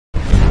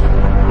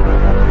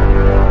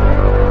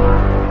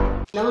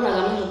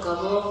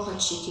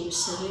hashika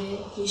ibisebe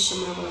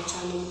yishimagura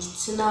cyane mu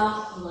gitsina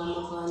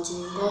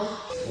uranavangingo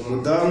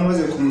umudamu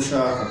maze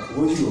kumushaka ku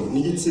buryo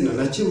n'igitsina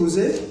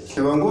nakibuze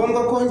biba ngombwa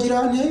ko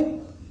ngira nte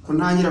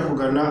kuntangira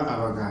kugana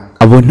abaganga.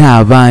 Abo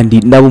nta bandi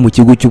nabo mu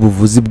kigo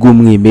cy'ubuvuzi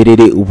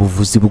bw'umwimerere,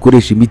 ubuvuzi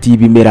bukoresha imiti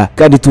y'ibimera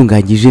kandi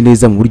itunganyije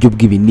neza mu buryo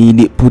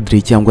bw'ibinini,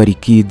 poudre cyangwa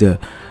liquide.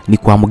 Ni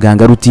kwa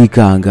muganga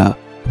Rutikanga,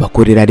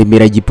 bakorera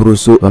Remera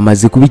Giporoso,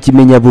 bamaze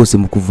kubikimenya bose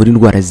mu kuvura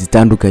indwara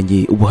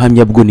zitandukanye.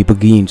 Ubuhamya bwo ni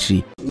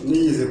bwinshi.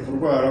 Niyize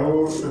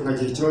kurwaraho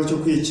nkagira ikibazo cyo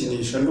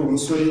kwikinisha ndi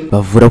umusore.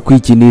 Bavura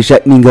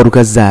kwikinisha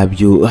n'ingaruka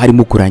zabyo,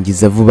 harimo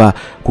kurangiza vuba,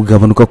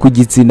 kugabanuka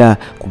kw'igitsina,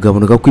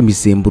 kugabanuka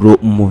kw'imisemburo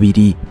mu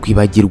mubiri,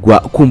 kwibagirwa,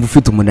 kumva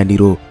ufite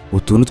umunaniro,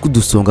 utuntu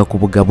tw'udusonga ku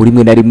bugabo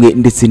rimwe na rimwe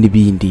ndetse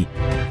n'ibindi.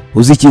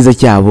 Uzi icyiza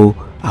cyabo,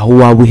 aho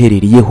waba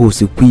uherereye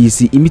hose ku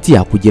isi imiti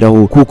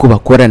yakugeraho kuko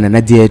bakorana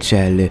na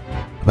DHL.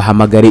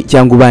 Bahamagare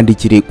cyangwa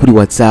ubandikire kuri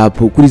WhatsApp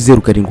kuri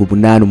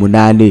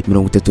 0788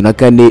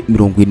 34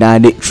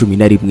 80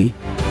 11.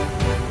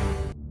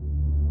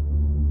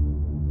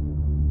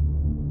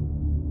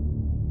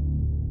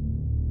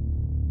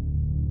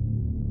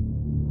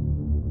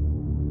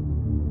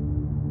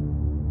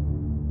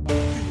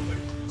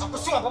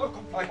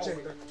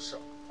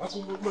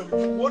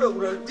 Ora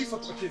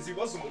urifata kezi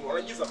bazo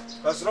murangiza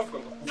bazuravuga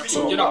ngo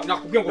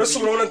nakubwiye ngo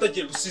urabona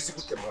ndagiye gusizi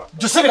gutemana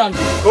byose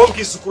birangiye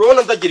ngombwiza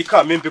kurabona ndagiye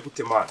ikamembe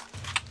gutemana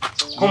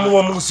ko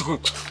muba muzi ko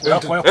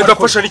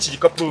ndafasha n'iki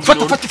gikapu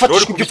fata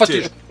ibyo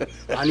ufatije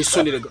ani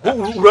sonirega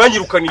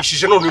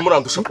uranyirukanishije none uri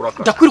murandusha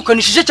kuraka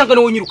ndakwirukanishije cyangwa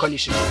nawe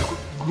nyirukanishije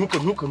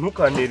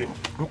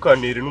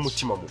ntukanere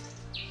n'umutima mu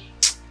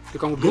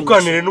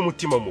ntukanere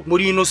n'umutima mu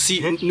muri ino si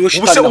niyo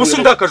shitani ubuse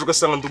ndakaje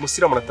ugasanga ndi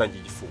umusiramu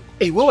natangiye igifungo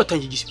wowe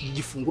watangiye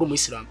igifunguro mu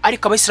Islamu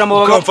ariko abayisilamu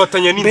baba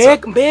bakamfatanya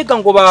n'inzara mbega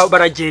ngo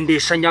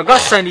baragendesha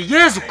nyagasani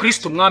Yezu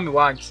Kristo mwami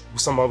wanjye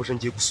gusa mabuje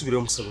ngiye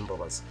gusubirayo musaba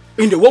imbabazi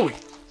inde wowe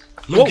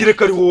mubwire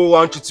ko ari wowe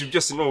wanshutse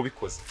byose no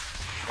ubikoze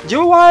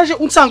ngewe waje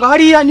unsanga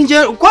hariya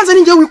ninge kwanza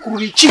ninge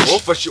wikurura iki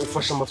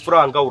ufashe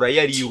amafaranga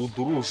urayariye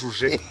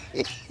urudurujuje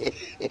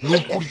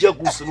nukurya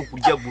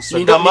gusa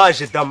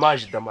damaje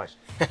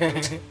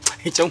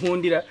icyo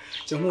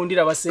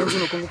nkundira abasenzi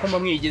nuko nguko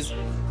mwigeze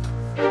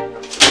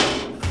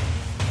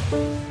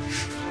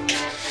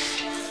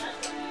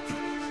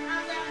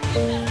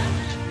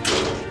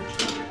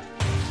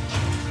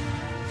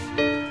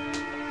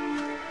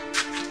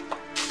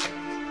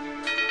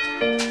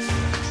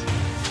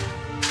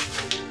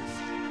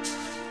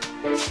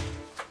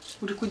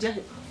uri kujya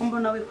he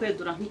mbona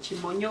wikwedura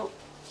nk'ikimonyo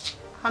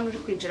hano uri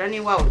kwinjira ni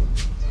wawe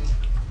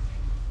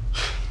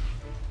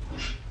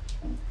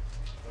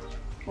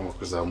mama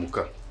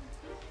kuzamuka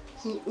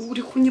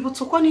uri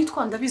kunyibutsa uko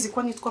nitwa ndabizi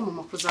ko nitwa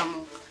mama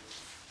kuzamuka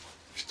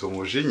mfite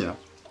umujinya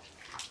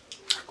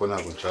ko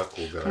ntabwo nshaka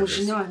kugaragaza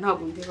umujinya wa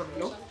ntabwo ndeba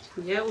byo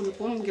ye uri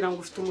kumbwira ngo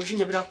ufite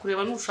umujinya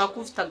birakureba nushaka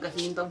ufite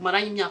agahinda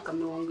umaranye imyaka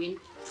 40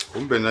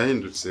 kumbe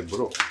nahindutse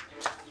bro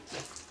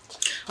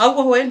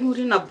ahubwo wowe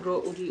nturi na bro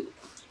uri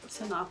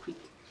se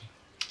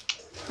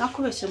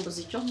nakubeshye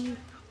mbuze icyo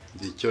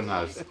icyo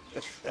ntazi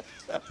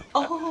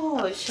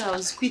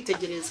shazi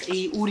kwitegereza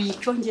uri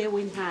icyo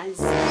ngewe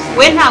ntazi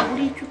we ntabwo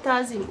uri icyo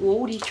utazi wowe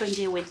uri icyo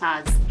ngewe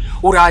ntazi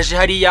uraje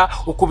hariya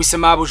ukubise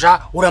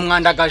mabuja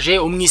uramwandagaje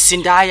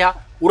umwisindaya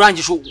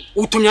urangije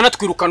utumya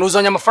natwirukana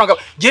uzanya amafaranga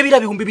giye bira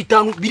bihumbi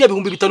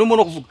 5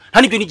 umuntu kuvuga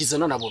nta nibyo nigize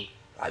nanabona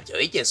ntabyo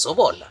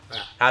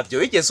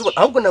wigeze ubona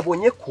ahubwo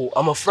nabonye ko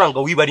amafaranga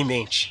wiba ari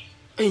menshi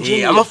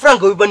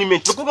amafaranga wiba ni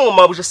menshi kuko ngo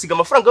mabuja asiga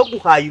amafaranga yo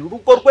guhahira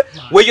urugo rwe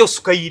we yose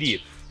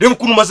ukayirira reba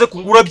ukuntu umaze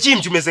kugura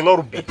byimbye umeze nka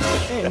rubbe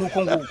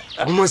nuko nguko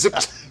umaze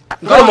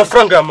ngara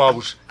amafaranga ya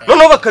mabuja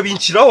noneho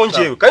bakabinkiraho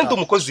ngewe kandi ndi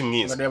umukozi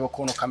mwiza reba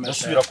ukuntu kamera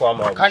asubira kwa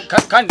mabuja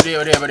kandi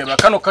reba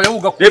kano kaye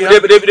ugakuye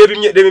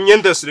reba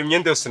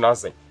imyenda yose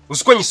nazanye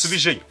uzi ko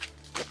nyisubijeyo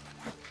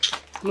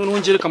none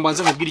wongereka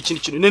mbanze nkubwira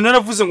ikindi kintu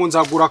naravuze ngo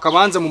nzagura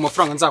akabanza mu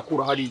mafaranga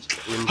nzakura hariya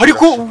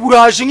ariko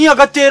uraje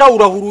nk'iyagatera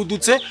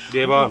urahurudutse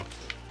reba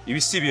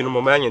ibi si ibintu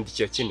mama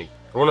yanyandikiye akeneye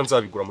urabona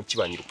nzabigura mu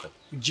kibanyirukanye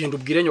ugenda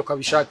ubwire nyoka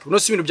bishaka no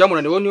si ibintu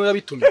byamunaniwe niyo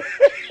yabitumye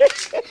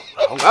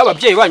aho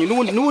ababyeyi banyu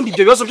nubundi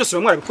ibyo bibazo byose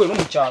bamwe barabikuye no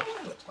mu cyaro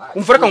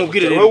umva reka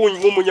nkubwire rero wowe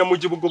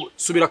nk'umunyamujyi ubwo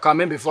subira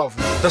kamembe vavu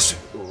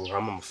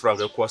urama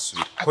amafaranga yo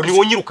kwasubira ko ni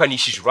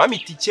wonyirukanishije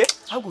uramitike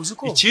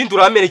ikindi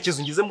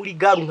uramerekezo ngize muri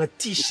gare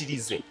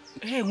nkatishirize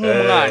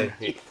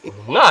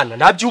nk'umwana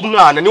nabyo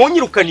umwana ni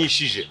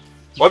wonyirukanishije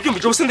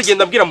wabyumvije ubuse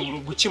ndagenda mbwira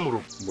gukimura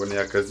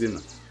mboneye akazina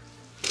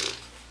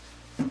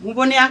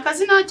muboneye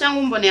akazina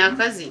cyangwa mboneye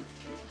akazi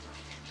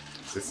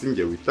sese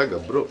nge witaga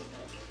bro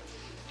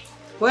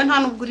we nta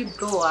nubwo uri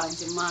bro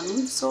wanjye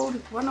man so uri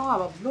kubona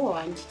waba bro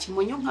wanjye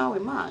kimonyo nkawe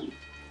man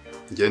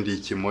nge ndi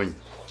ikimonyo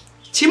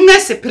kimwe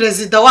se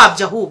perezida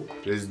wabyo ahubwo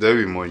perezida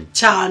w'ibimonyo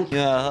cyane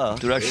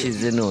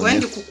turashize none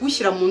wende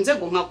kukushyira mu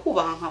nzego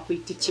nkakubaha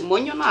nkakwita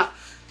ikimonyo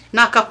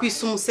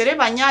nakakwisa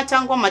umuserebanya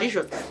cyangwa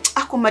Marijose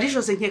ako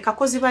Marijose nkeka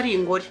ko ziba ari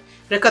ingore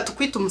reka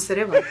tukwita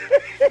umuserebanya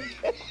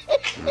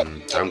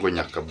cyangwa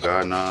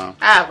nyakabwana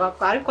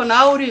ariko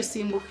nawe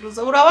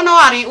urisimbukiruza urabona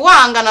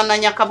wahangana na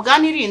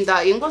nyakabwana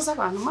irinda ingo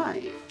z'abantu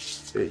mari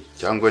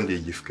cyangwa ndi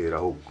igifukera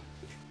ahubwo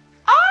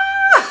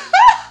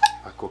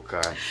ako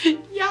kanya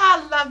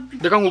yalla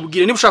Ndeka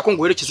nkubwire niba ushaka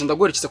ngo werekeze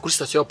ndaguherekeza kuri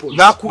station ya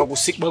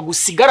police.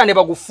 Bagusigarane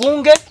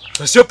bagufunge.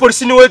 Station ya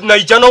police niwe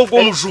nayijyana ahubwo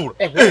umujura.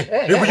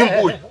 Reba uyu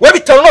nguyu. We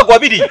bitaro nagwa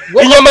biri.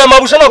 Inyama ya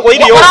mabusha nagwa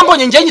iriyo.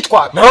 Warambonye ngiye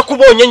nyitwara.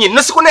 Nakubonye nyine.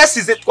 Nasiko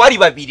nayasize twari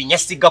babiri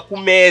nyasiga ku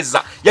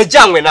meza.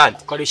 Yajyanywe nande?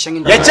 Ukaresha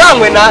nk'inda.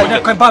 Yajyanywe nande?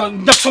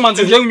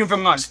 Ndakusomanze ngiye unyumve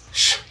mwana.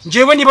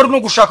 Ngiyewe niba no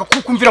gushaka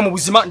kukumvira mu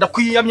buzima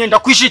ndakwiyamye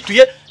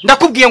ndakwishituye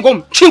ndakubwiye ngo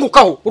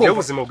nshingukaho. Urumva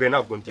ubuzima bwawe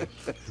ntabwo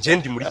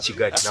ndi muri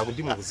Kigali ntabwo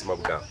ndi mu buzima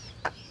bwawe.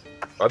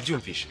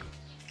 Wabyumvishe?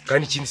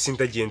 Kandi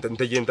ikindi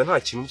ndagenda nta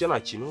kintu njya nta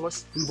kintu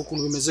mwase. Mvuga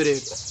ukuntu bimeze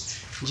rero.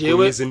 Ngiyewe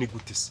bimeze ni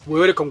gute se?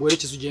 Wewe reka ngo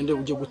werekeze ugende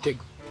ujye gutega.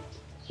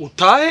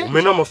 Utahe?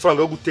 Umena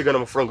amafaranga yo gutega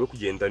n'amafaranga yo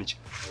kugenda njye.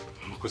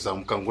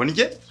 Kuzamuka ngo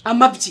njye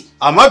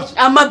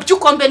amabyi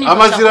ukombe ni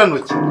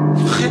amaziranoki.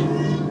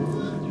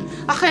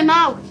 Ahe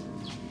nawe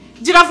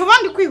gira vuba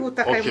ndi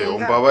kwihuta Okay,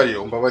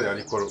 umbabarire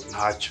ariko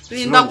ntacyo.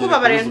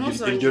 Ndakubabarira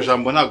ntuzongere. Iryo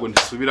jambo ntago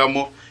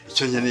ndisubiramo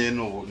icyo nkeneye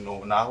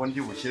naho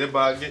ndi bushyire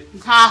bage.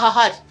 Ntaha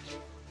hari.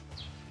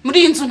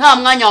 Muri inzu nta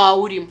mwanya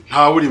wawe urimo.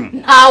 Ntawe urimo.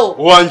 Ntawo.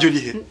 Uwanjye uri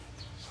he?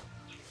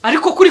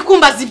 Ariko kuri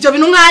kumbaza ibyo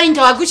bintu nk'ari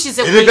njye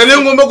wagushize kuri. Erega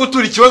niyo ngomba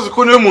gutura ikibazo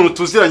ko niwe muntu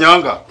tuziranye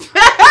hanga.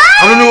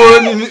 Hano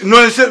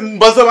none se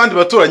mbaza abandi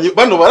baturanyi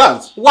bano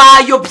baranze.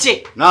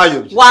 Wayobye.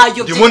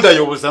 Nayobye. Ndimo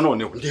ndayoboza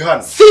none ndi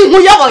hano.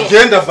 Sinkuyoboye.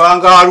 Genda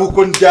vanga hari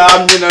uko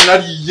ndyamye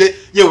nariye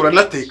yewe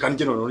uranateka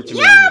njye none uri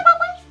kimwe.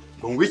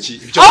 Ngo iki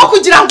ibyo aho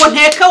kugira ngo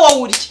nteke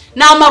wowe urye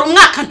namara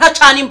umwaka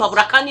ntacana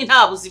imbabura kandi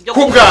ntabuze ibyo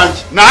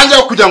kubwanjye nanjye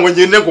kugira ngo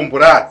ngende ngo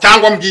mbura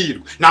cyangwa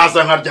mbwirwe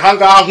naza nkarya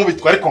hangaha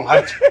nkubitwa ariko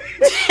nkarya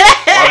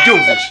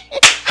wabyumvishe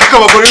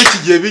hakabagore iki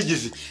gihe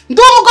bigize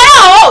ndi umugore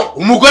wawe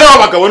umugore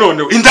w'abagabo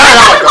noneho indaya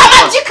y'abagabo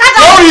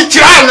wowe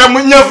ikiranga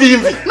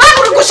munyavimbi none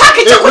uri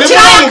gushaka icyo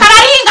kukiranga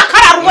kararinga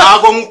kararugo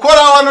ntago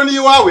mukora hano ni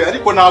iwawe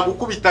ariko ntago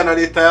ukubitana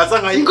leta yaza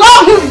nkayi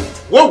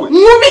wowe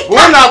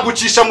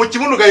nagucisha mu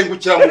kibuno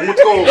ugahingukira mu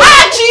mutwe wowe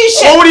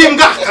hacishe wowe uri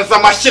imbwakaza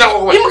amashyira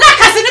wowe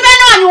imbwakazi ni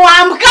bene wanyu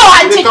wambwa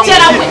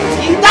wancekera we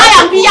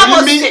indaya mbiya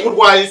bose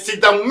urwaye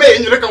sida mu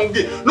menyo reka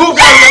nkubwire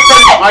nubwo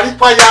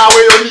ariko yawe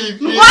yo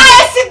ni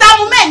urwaye sida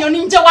mu menyo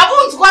ni nje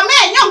wabunzwa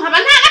amenyo nkaba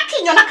nta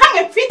nakinyo na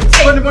kamwe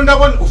mfite ndimo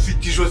ndabona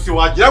ufite ijosi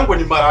wagira ngo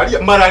ni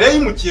malaria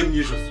yimukiye mu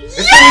ijosi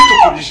ese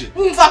witukurije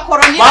umva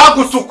koroni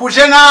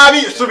bagusukuje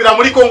nabi subira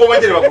muri Kongo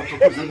bongere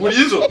bagutukuze nguri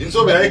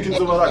inzobe ariko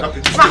inzobe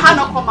aragapita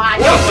hano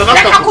komanya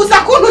reka kuza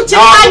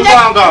kuntukiranye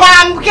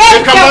wambwe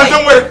reka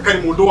maze ngwereka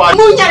kari mundu wawe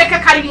munyareka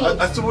kari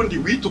mundu asubundi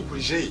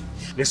witukurije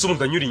nese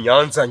umuntu anyura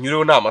Nyanza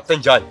nyureho n'amata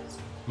njyanye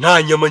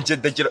nta nyama nje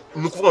ndagira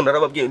nukuvuga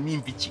narababwiye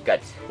nimba i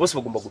Kigali bose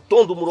bagomba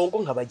gutonda umurongo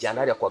nkabajyana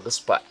hariya kwa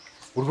Gaspar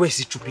buri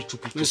wese icupi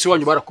ese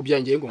wanyu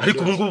barakubyangiye ngo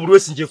ariko ubu ngubu buri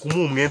wese ngiye kumuha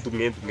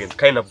umwenda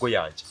kandi nabwo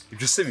yanjye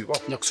ibyo se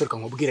bibaho nyakusoreka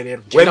nkubwire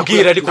rero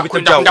wembwira ariko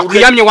bitabyawe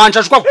ndakwiyamye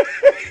wanjajwa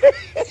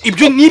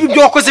ibyo nibi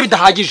byo wakoze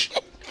bidahagije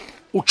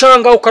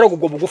ucanga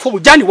ukaragugwa bugufu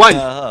bujyani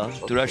wanyu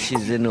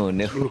turashize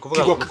noneho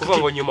kuvuga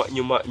ngo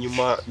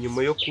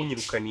nyuma yo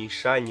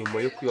kunyirukanisha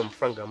nyuma yo kwiba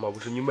amafaranga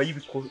y'amabuje nyuma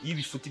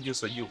y'ibifuti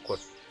byose wagiye ukora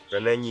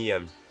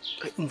urananyiyamye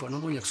umva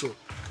nabonye aksoro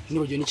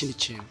nibagiye n'ikindi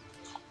kintu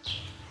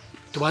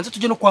tubanze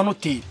tujye no kwa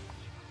noteri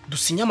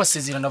dusinya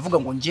amasezerano avuga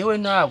ngo ngewe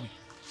nawe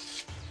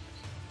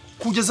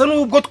kugeza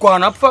n'ubwo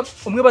twanapfa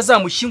umwe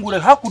bazamushyingura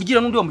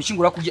hakurya n'undi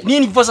bamushyingura hakurya ni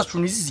imva zacu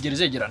nizigere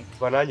zegerana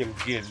bananye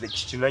mubwire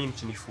iki kintu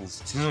nanjye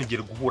nifuza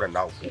sinongere guhura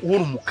nawe uri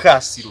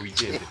umukasiro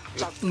wigende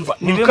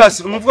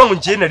umukasiro umuvuga ngo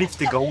ngiye nari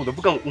mfite gahunda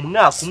mvuga ngo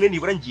umwaka umwe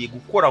nibura ngiye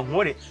gukora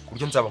nkore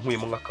kuryo nzaba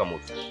nkuyemo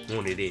nk'akamoto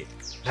none rero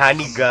nta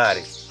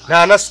nigare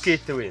nta na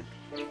skate wenda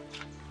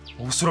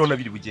ubusoro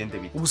nabiri bugende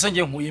bite ubusa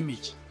ngiye nkuyemo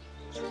iki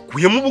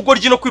kuyemo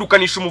ubugoryi no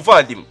kwirukanisha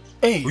umuvandimwe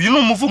uyu ni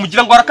umuvumo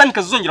ugira ngo harakani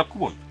kazozongera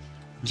kubona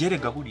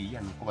ngerega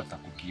buriya nuko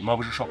batakubwiye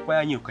mabuje ushobora kuba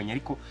yanyirukanye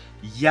ariko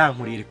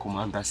yankoreye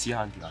rekomandasiyo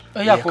handi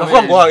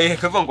akavuga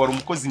ngo hari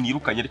umukozi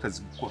nirukanye ariko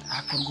azi gukora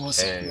ako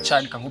rwose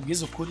cyane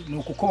kankubwiza ukuri ni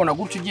ukukubona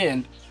gutyo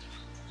ugenda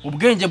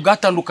ubwenge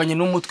bwatandukanye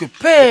n'umutwe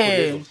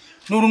pe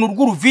n'uruntu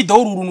rw'uruvida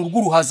uruntu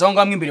rw'uruhaza aho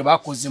ngamwe imbere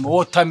bakoze mu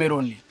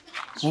watermelon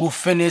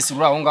urufenesi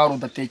ruri aho ngaho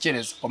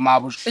rudatekereza ko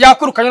mabuje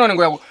yakwirukanye none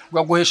ngo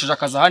yaguhesheje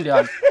akazi ahandi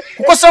hantu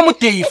kuko se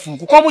wamuteye ifu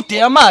kuko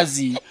wamuteye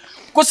amazi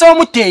kuko se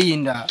wamuteye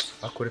inda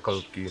akoreka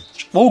ubwira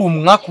wowe uri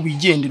umwaka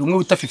wigendera umwe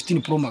wita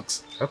 15 Pro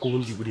Max ariko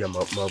ubundi buriya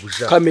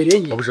mabuja kamere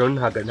enye mabuja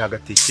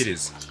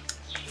ntagatekereza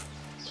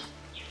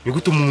ni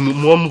gute umuntu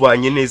muba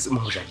mubanye neza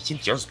mabuja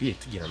ikindi kibazo biye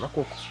tugirana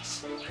koko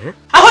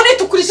aho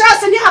nitukurije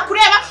hose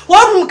ntihakureba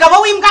wowe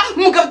umugabo w'imbwa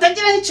umugabo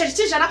utagira n'iceri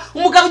cy'ijana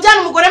umugabo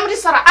ujyana umugore muri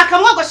sara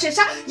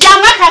akamwogoshesha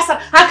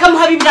yamwakasara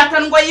akamuha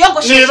 200 ngo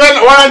yiyogosheshe nibe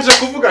wanje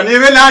kuvuga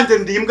nibe nanjye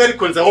ndimbwa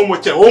ariko nza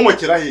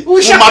homokera he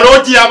mu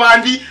marogi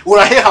y'abandi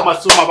uraheha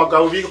amasoma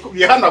abagabo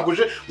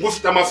bihanaguje ngo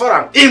ufite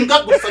amafaranga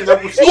imbwa gusanya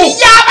gusa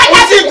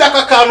usibye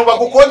aka kantu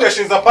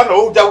bagukodeshereza pana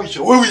wowe ujya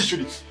wishyura wowe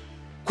wishyura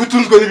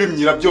kutunzwe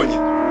n'ibimyira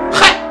byonyine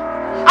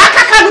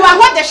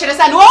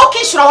bankodeshereza ni wowe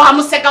ukishyura wa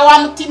musega wa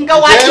mutimbwa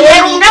wa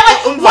kiheru nawe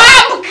wambwa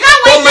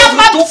we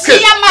inyamapfi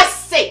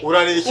y'amase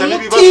urareshya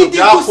n'ibibazo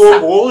bya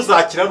Kongo wowe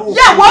uzakira ari uko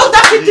wowe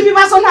udafite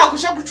ibibazo ntabwo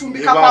uje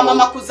gucumbika kwa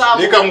mama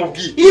kuzamuka reka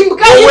nkubwire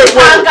imbwa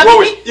y'ibitanga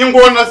bibi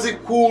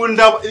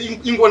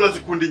ingona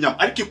zikunda inyama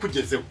ariko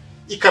ikugezeho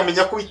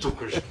ikamenya ko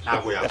itukuje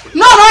ntabwo yakora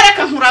none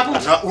reka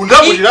nkurabura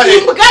undaburira he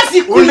imbwa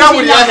zikunda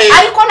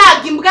ariko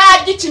ntabwo imbwa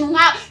y'ikintu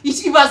nka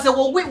ibaze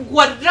wowe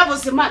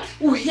wariraboze man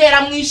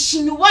uhera mu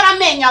ishinyo ubora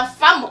amenyo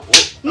avamo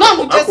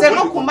none ugeze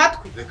no ku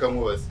matwi reka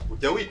nkubaze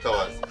ujya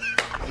witawaza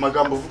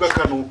amagambo uvuga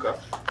kanuka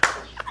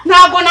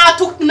ntabwo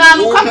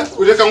nanuka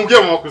reka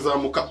nkubwire mama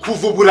kuzamuka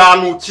kuva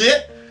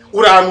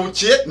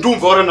uranukiye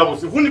ndumva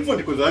waranabuze ubundi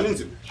ipfundiko za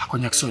n'inzira ako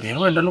nyakso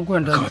rero wenda nubwo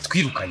wenda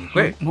twirukanye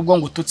kwe nubwo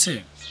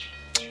ngututse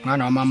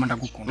mwana wa mama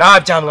ndagukunda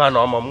nabya mwana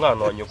wa mama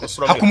mwana wa nyoko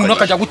sura ako umuntu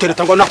akajya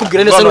gutereta ngo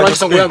nakubwire neza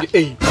n'urangisa ngo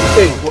yange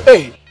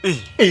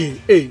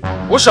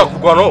ushaka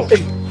kurwana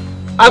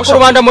ako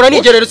rubanda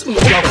muranigerereza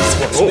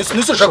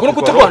nusushaka no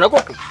kuturwana ko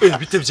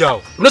bite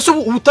byawe nese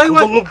ubutayi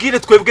wa nkubwire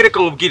twebwe reka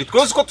nkubwire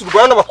twese ko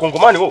turwana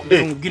n'abakongomani bo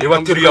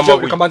bateruye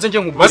amabuye kamanze nje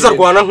nkubwire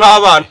bazarwana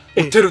nk'abana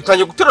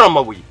utangiye guterura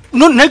amabuye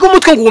ntego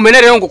umutwe ngo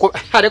umenere ngo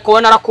ariko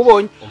we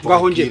narakubonye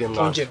ngaho ngere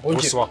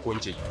ongera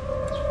wakongeye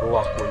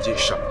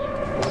wakongesha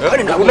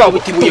ntabwo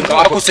utibuye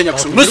akosenya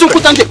gusa nusu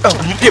kutangiye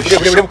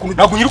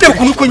ntabwo nyiruke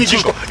kunuko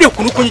nyigishwa rero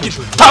kunuko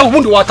nyigishwa nta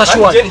ubundi watashe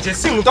waje nje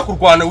sinkunda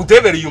kurwana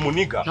udebereye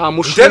umuniga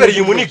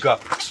udebereye umuniga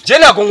je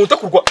ntabwo nkunda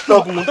kurwana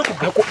ntabwo nkunda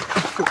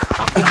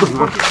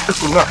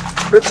kurwana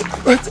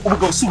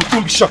ubwo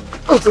usubutumbisha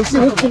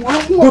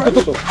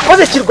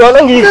maze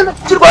kirwana nk'iyi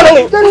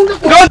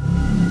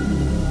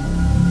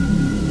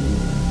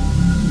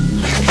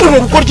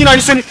urugo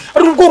ry'inani soni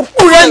urugo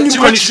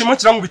uranyukanishimo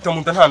kiramubita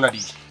mu nda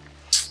ntanariye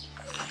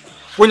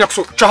wonya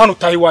kuso cha hano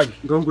tayi wanyu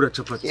ngangura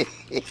capati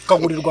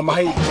kagurirwa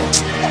amahayi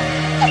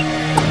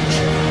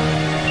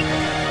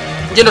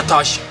ngenda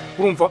tashye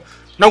urumva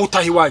nawe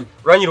utahi wanyu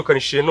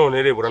uranyirukanishije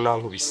none reba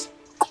uranankubise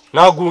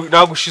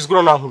nagushizwe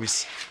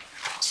uranankubise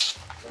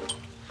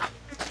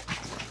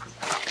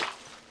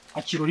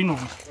akiro rino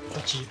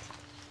akiro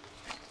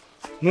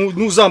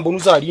nuzambo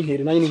nuzari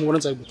intere nanye nkubona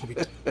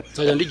nzabigukubita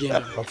nzajya ndigenda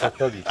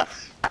bafata bi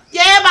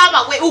ye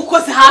baba we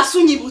ukoze hasi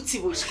unyibutse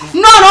buje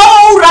none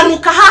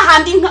uranuka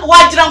hahandi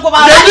wagira ngo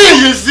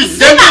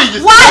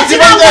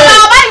wagira ngo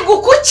bari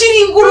gukukira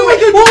ingurube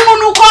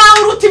umuntu uko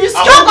uruta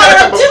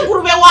ibisyogorero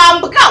by'ingurube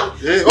wambwawe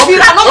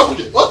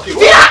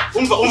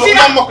umva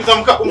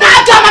kuzamuka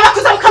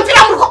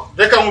mvira mu rugo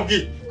reka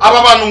nkubwire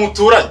aba bantu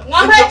muturanye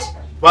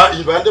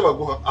ibande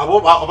baguha abo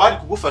bari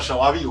kugufasha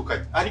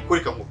wabirukanye ariko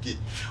reka nkubwire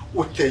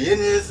uteye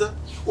neza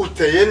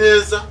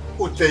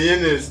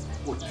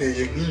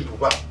uteye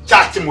nk'induba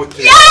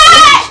cyakimoteye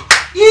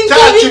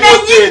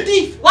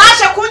ingurube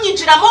waje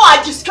kunyinjiramo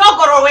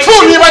wagisyogorowe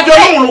nibagiwe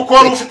n'umuntu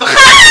ukora ufite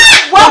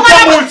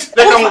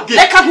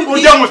reka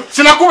nkubwire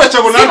sinakubeshya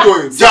ngo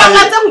naryoye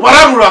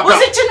wararuraga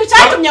uzi ikintu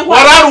cyatumye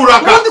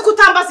wararuraga ubundi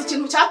kutambaza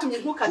ikintu cyatumye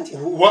nkukati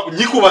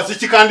nyikubaza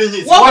iki kandi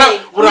nkizi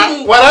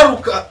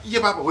wararuka ye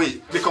baba we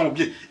reka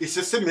nkubwire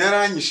iseseme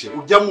yaranyishe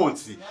ujya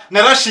munsi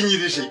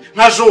narashinyirije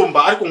nka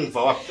jomba ariko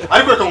nkumva wapi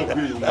ariko reka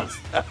nkubwire uyu munsi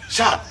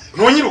sha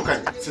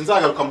ntunyirukanye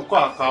sinzagaruka mu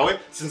kwaha kawe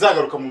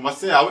sinzagaruka mu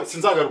mase yawe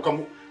sinzagaruka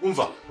mu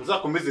umva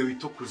uzakomeze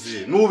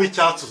witukuze nuba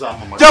icyatsi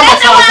uzampamara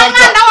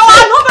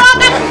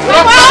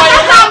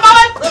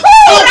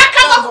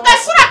urakanga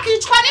kugasura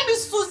kicwa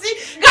n'imisuzi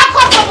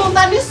gakorwa mu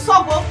nda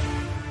n'isogo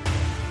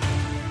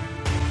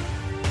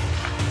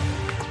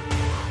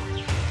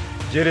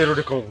rero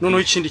reka noneho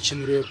ikindi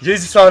kintu rero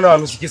ngeze isaha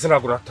n'ahantu zigeze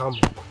ntabwo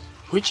natambuka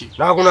kuki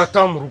ntabwo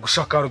natambuka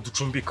gushaka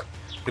ducumbika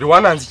rero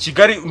wananze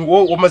Kigali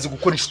wowe wamaze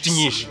gukora inshuti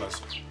nyinshi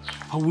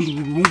ubundi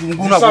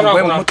ubungu ntabwo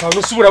wewe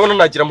mutano subura abona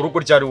nagira mu rugo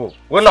ryari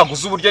wowe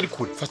naguze uburyo ari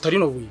kure fata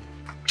rino buye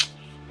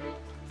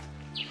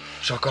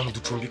shaka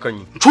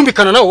ducumbikanye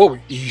ncumbikana nawe wowe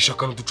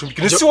shaka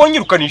ducumbikanye si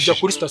wonyirukanisha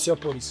kuri station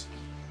ya police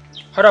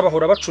hari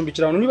abahora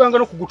bacumbikira abantu nibanga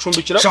no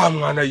kugucumbikira sha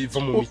mwana yiva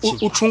mu mikino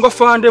ucunga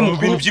fande mu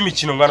bintu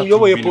by'imikino mwana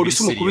uyoboye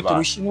police umukuru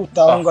turushi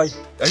n'utangaye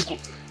ariko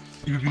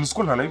ibi bintu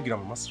siko ntanabibwira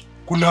mu maso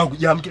ko ntabwo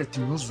yambwira ati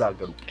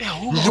ntuzagaruke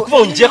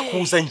ndikuvuga ngiye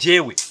kuza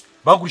njyewe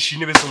bagurisha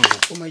intebe zo mu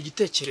rugo uma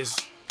igitekerezo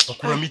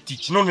bakura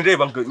mitiki none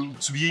reba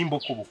nsubiye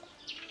imbokoboko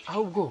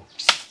ahubwo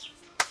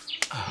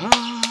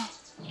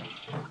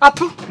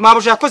apu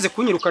mabuje yakoze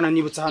kunyirukana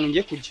nibutsa ahantu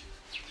ngiye kujya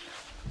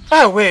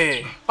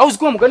awe auzi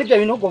ko mugani bya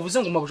bintu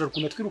bavuze ngo mabuje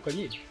rukume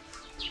twirukanye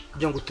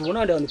kugira ngo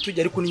tubonane abantu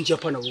tujya ariko ninjye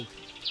apana wowe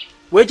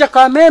weja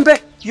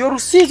Kamembe iyo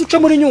Rusizi uce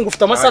muri Nyungu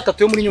ufite amasaha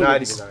 3 yo muri Nyungu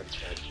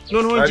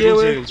noneho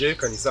ngewe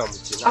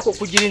kanizamukina ako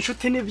kugira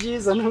inshuti ni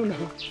byiza none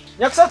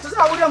nyaksa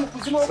tuzahurira mu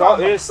kuzimo sawa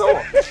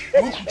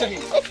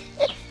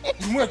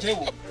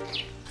umurageho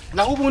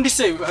naho ubundi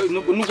se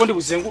nubwo ndi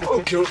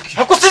buzenguruke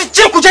ako se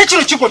kiri kujya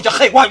ikintu kigorya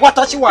he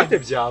watashye wande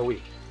byawe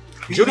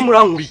nje uri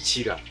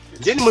murankurikira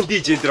nje ndimo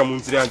ndigendera mu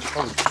nzira yanjye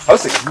aho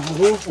se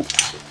umuhungu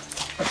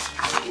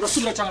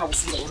urasubira cyangwa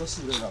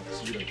gusubira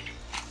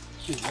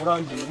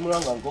urangiye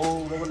muranga ngo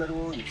urabona ari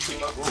wowe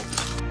yitsubago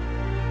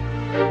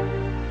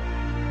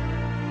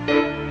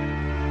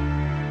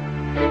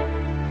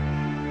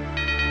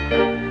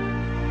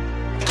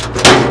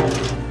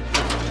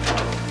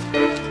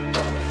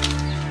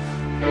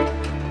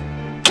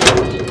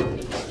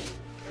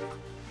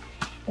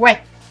we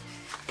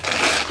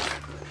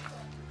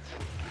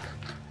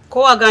ko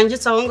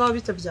wagangitse aho ngaho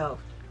bite byawe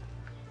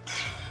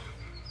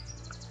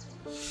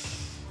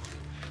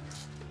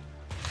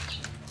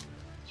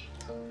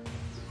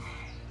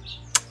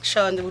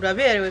shandi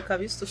buraberewe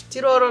kabisa ufite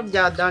iroro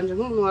rya danje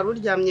nk'umuntu wari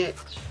uryamye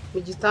mu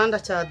gitanda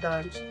cya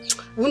danje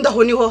ubundi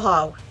aho niho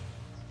hawe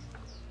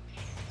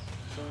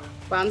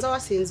banza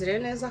wasinzire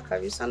neza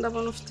kabisa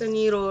ndabona ufite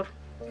n'iroro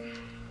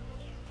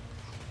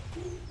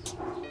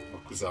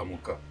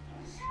kuzamuka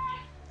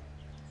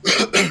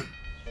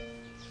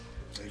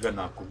ega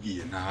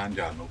nakubwiye nta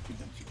handi hantu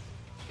kujya mfite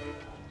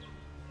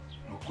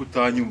nuko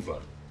utanyumva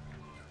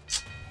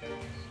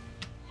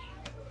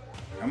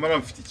nyamara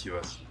mfite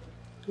ikibazo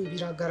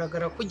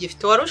biragaragara ko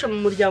ugifite waruje mu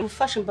muryango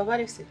ufashe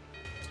imbabare se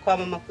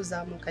twamama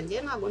kuzamuka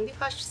ngiye ntabwo ndi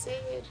hashi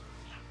seyeri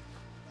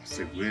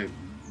se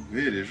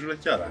guhera ejo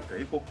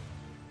uracyarakaye koko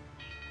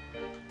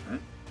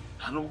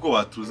nta nubwo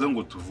watuza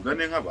ngo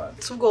tuvugane nk'abantu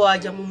si ubwo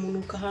wajya mu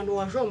munuka ahantu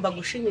wajomba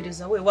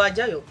gushinyiriza we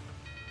wajyayo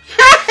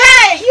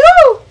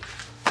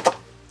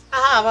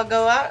aha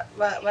abagabo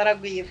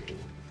baragwira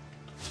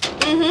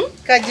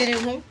kagira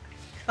inkuru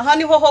aha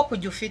niho ho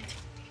kujya ufite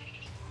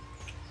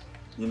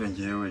nyine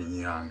ngewe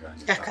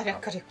nyihanganye kare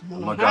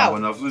amagambo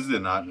navuze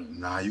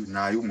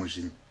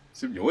n'ay'umujinya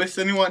sibyo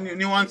wese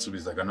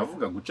niwansubizaga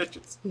navuga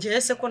gucecetse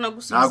njyewe se ko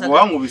nagusubizaga ntabwo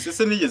wankubise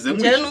se nigeze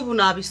njyewe n'ubu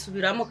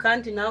nabisubiramo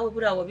kandi nawe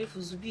buriya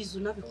wabivuze ubizi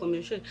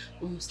unabikomeje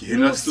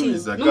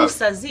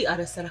n'umusazi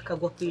arasara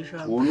akagwa ku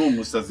ijambo uwo ni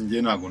umusazi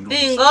njyewe ntabwo ndi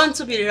umusazi ngo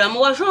nsubiriramo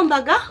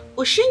wajombaga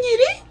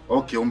ushinyiri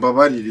okay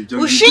umbabarire ibyo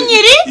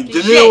ushinyiri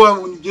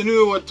ibyo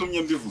niwe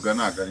watumye mbivuga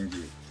ntabwo ari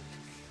njyewe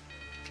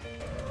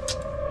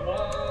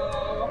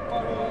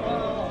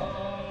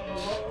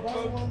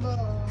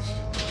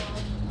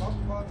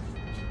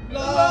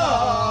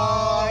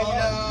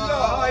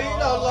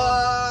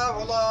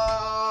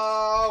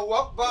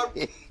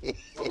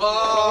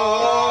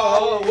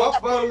الله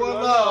أكبر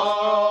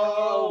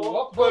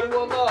والله أكبر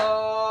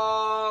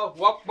والله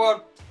أكبر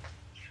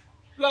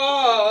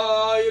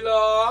لا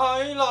إله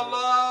إلا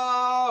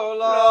الله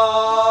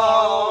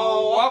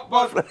الله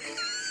أكبر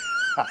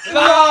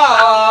لا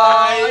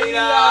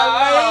إله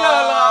إلا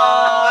الله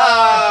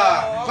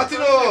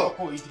Pattyno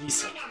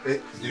Idrissa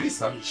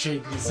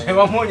Idrissa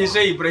wamonye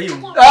Sheikh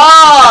Ibrahim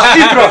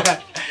Ibro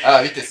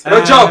vitesse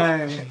Rajab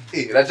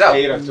Rajab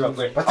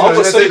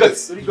Pattyno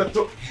suri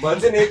gato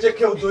banze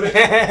nejeke udore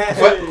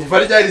kuva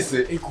ryari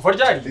se kuva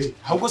ryari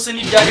ahubwo se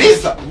ni byari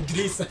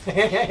Idrissa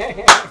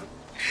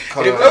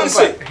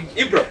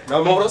Ibro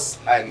namoros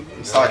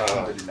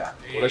alhamdulillah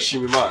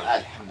urashima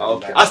Imana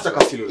okay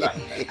astaghfirullah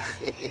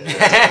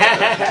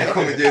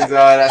mugenzi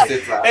wa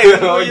rasetsa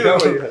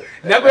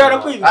nako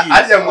yarakwibwiye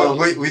arya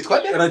ngo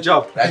witwa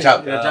Rajab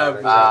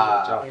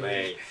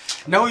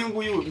naho uyu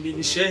nguyu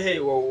ni shehe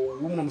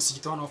w'umwe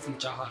musigito hano hafi mu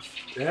cyahafi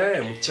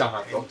mu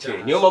cyahafi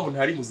okay niyo mpamvu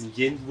ntari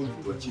muzingende ubundi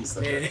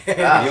bakisa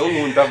niyo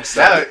nkunda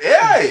gusa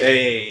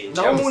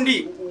naho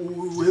mundi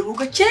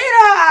weruga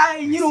kera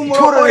nyiri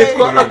umurokore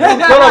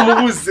kora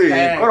mubuze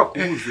kora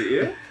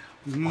kubuze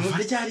kuva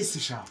ryari se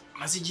sha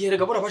maze igihe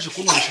rega bora baje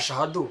kunturisha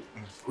shahado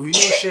uyu ni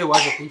shehe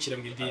waje kunshyira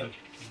mu idini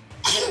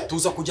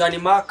tuza kujyana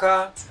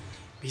imaka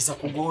biza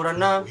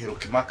kugorana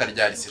uheruka imaka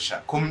ryari se sha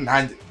ko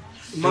nanjye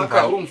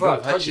imaka urumva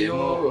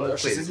twagiyeyo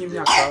ashize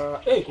nk'imyaka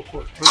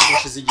kuko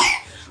twashize igihe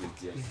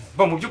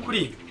ba mu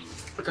by'ukuri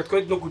reka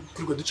twe no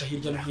kwirirwa duca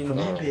hirya no hino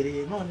imbere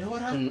noneho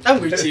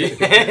ambwikiye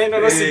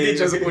none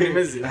sindicaza ukuntu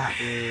imeze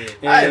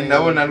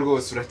ndabona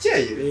rwose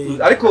urakeye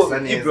ariko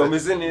Ibro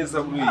ameze neza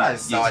muri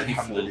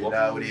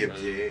alhamdulillah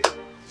urebye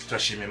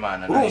turashima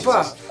Imana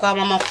urumva kwa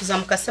mama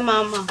kuzamuka se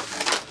mama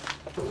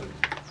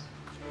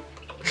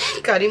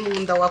kari mu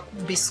nda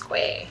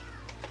wakubiswe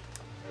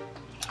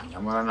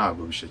nyamara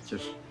ntabwo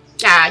bishekeje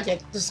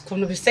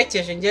ukuntu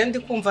bisekeje njye ndi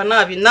kumva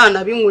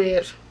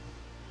nanabinywera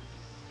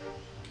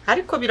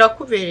ariko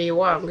birakubereye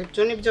wangu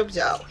ibyo nibyo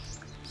byawe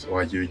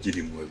wagiye ugira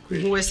impuhwe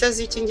kwe wese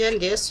ziki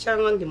ngende Yesu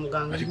cyangwa ndi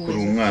muganga ariko uri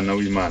umwana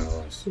w'Imana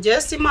wose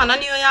Yesu Imana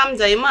niyo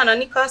yambyaye Imana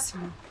ni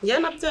Kasimu njye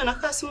nabyaye na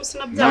Kasimu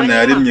sinabyaye Imana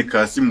yaremye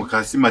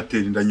Kasimu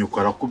atera inda nyoko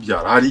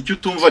arakubyara hari icyo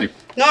utumva ariko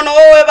none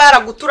wowe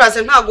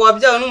baraguturaze ntago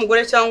wabyawe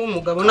n'umugore cyangwa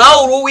umugabo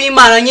nawe uri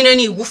uw'Imana nyine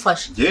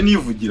nigufasha njye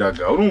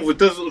nivugiraga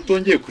urumva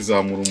utongeye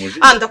kuzamura umuji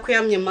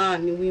ndakuyamye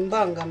mani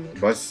wimbangamira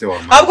base wa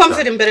ahubwo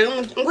mvira imbere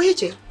ngo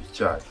iki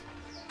icyayi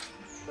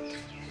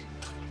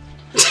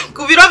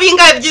kubiro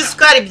bingaye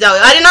by'isukari byawe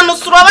ari na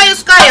nusuroba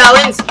y'isukari yawe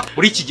nzi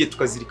muri iki gihe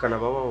tukazirikana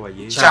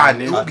bababaye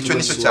cyane icyo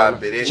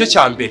nicyo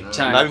cyambere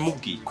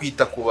nabimubwiye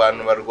kwita ku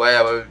bantu barwaye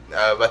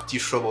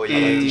batishoboye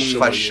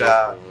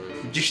gufasha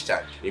byinshi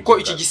cyane ko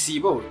iki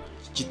gisibo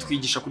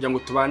kitwigisha kugira ngo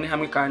tubane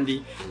hamwe kandi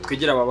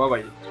twegera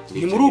abababaye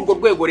ni muri urwo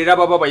rwego rero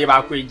abababaye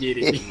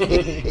bakwegereye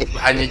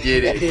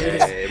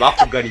banyegereye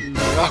bakugariye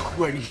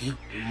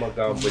mu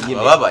magambo nyine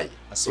abababaye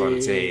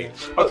asobanutse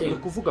ni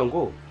ukuvuga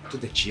ngo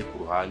tudaciye ku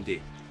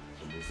ruhande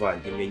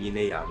umuvandimwe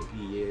nyine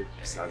yambwiye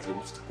bisanzwe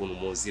mufite ukuntu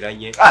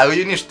muziranye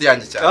uyu ni inshuti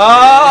yanjye cyane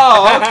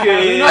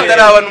okay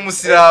ataraba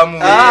n'umusilamu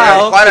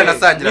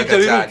twaranasangira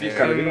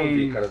cyane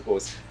birumvikana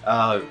rwose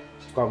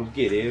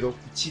twamubwiye rero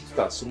kuki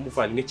tutasura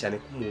umuvandimwe cyane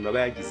ko umuntu aba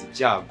yagize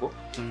ibyago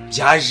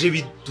byaje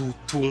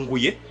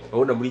bidutunguye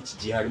urabona muri iki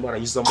gihe harimo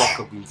aranyuzamo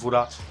akagwa imvura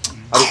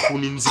ari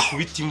ukuntu inzi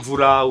kubita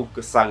imvura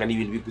ugasanga ni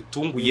ibintu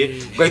bigutunguye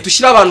ugahita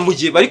ushyira abantu mu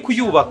gihe bari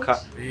kuyubaka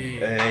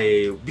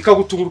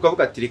bikagutungura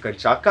ukavuga ati reka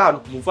nshaka ahantu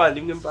ku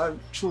muvandimwe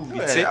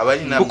mbacumbitse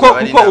kuko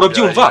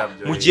urabyumva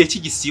mu gihe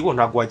cy'igisibo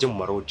ntabwo wajya mu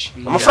maroji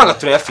amafaranga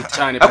turayafite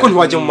ariko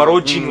ntiwajya mu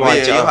maroji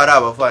ntiwajya iyo hari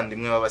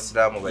abavandimwe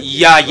b'abasilamu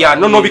ya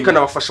noneho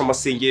bikanabafasha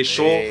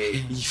amasengesho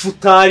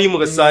ifutari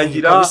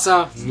mugasangira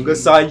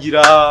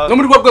no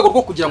muri rwo rwego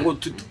rwo kugira ngo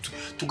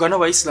tugana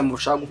abayisilamu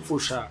bashaka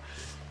gupfusha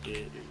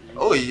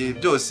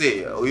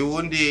byose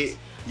ubundi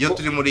iyo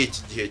turi muri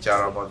iki gihe cya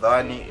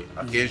Ramadani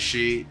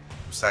akenshi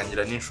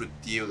usangira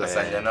n'inshuti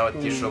ugasangira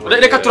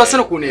n'abatishoboye reka turase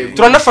no kuneba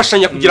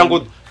turanafashanya kugira ngo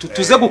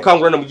tuze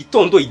gukangurana mu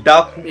gitondo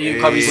idaku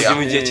kabisa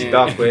mu gihe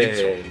cy'idaku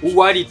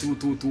uwari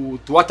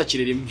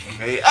tuwatakire rimwe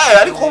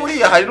ariko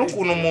buriya hari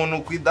n'ukuntu umuntu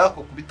ku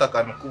idaku kubita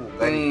akantu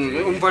k'ubugari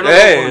umva no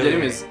kongera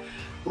imeze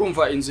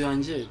urumva inzu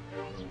yanjye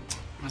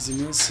maze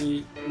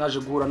iminsi naje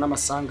guhura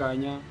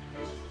n'amasanganya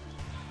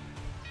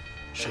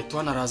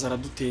Shaitani araza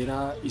aradutera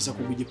iza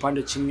kugwa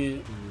igipande kimwe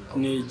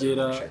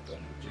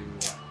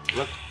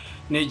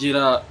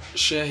negera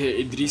Shehe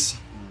Idrisi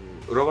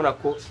urabona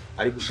ko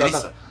ari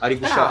gushaka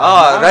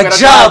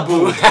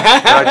Rajabu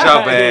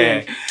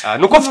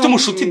nuko afite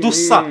umushuti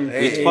dusa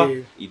witwa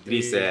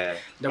Idrisi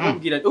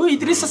ndamubwira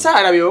Idrisi asa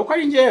arabiwe ko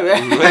ari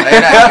njyewe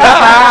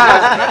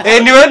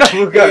niwe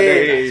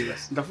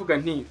ndavuga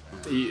nti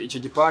icyo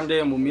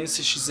gipande mu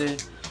minsi ishize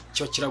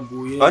cyo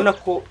kiraguye bana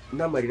ko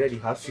n'amarira ari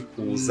hafi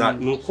kuza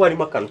nuko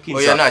harimo akantu kinza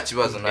oya nta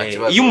kibazo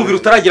iyo umubiri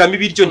utarageramo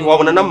ibiryo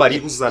ntiwabona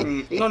n'amarira uzana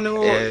noneho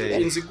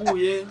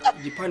inziguye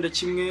igipande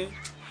kimwe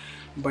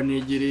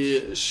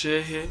mbanegereye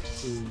Shehe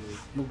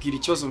mubwira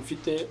ikibazo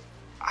mfite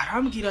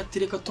arambwira ati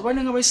reka tubane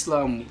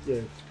nk'abayisilamu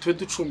tube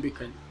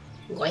ducumbikanye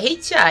ngo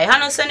hicyaye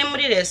hano se ni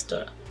muri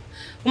restaurant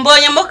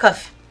mbonyemo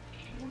kafe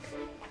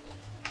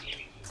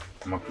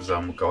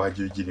kuzamuka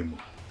wagiye ugirimo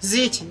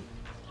ziki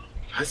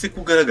hasi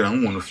kugaragara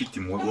nk'umuntu ufite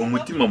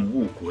umutima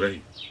mubukura he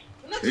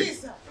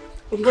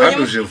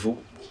kandi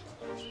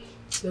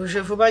uje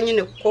vuba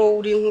nyine kuko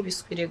uri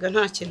nk'ubiswirega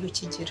nta kintu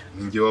kigira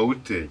ninjye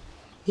wawuteye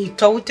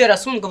utawutera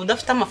se umugabo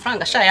udafite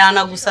amafaranga sha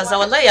yanagusaza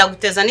wallahi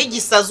yaguteza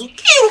n'igisazu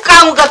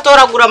ukirukanka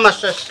ugatoragura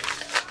amashashi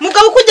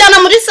mugabo kujyana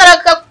muri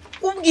saraka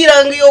kubwira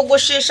ngo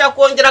yogoshesha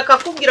kongera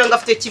akakubwira ngo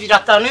afite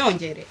 250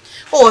 yongere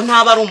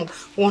ntaba ari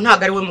umugabo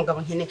ntago ari we mugabo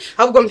nkene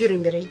ahubwo mbira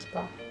imbere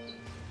y'igipangu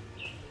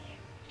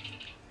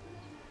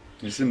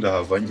ese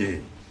ndahava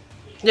nge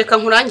reka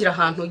nkurangira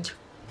ahantu ujya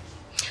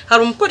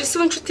hari umupolisi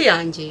w'inshuti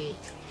yanjye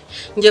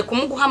ngiye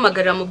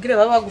kumuguhamagarira mubwire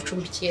baba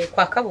bagucumbikiye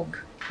kwa Kabuga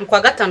kwa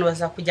gatanu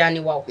bazakujyana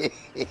iwawe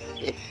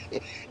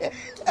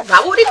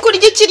uri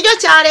kurya ikiryo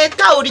cya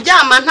leta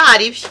uryama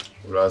ntaribi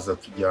uraza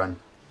tujyane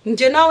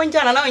nje nawe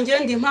njyana nawe ngiye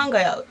ndi impanga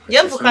yawe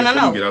ngiye mvukana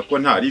nawe mbwira ko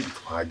ntaribi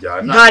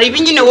twajyana ntaribi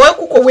nyine wowe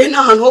kuko we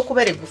nta hantu ho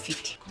kubere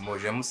gufite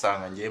muje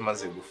musanga ngiye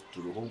maze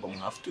gufutura ahubwo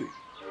mwafutuye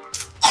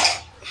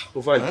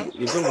uvanye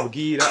nibyo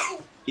mubwira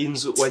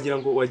inzu wagira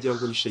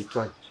ngo ni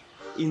Shaitani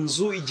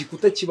inzu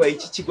igikuta kibaye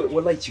iki kigo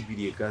wallahi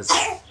kigwiriye gaze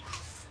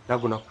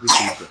ntabwo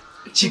nakubisibye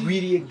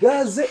kigwiriye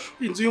gaze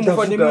inzu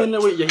y'umuvandimwe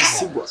nawe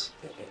yahisigwa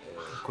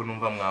ko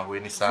numva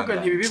mwahuye n'isanga vuga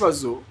ntibi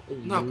bibazo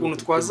nta kuntu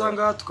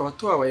twazanga tukaba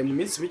tubabaye mu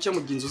minsi mike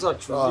mu ginzo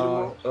zacu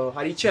zirimo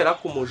hari icyo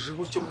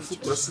yarakomojeho cyo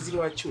gufutura sizi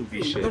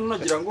wacyumvishe none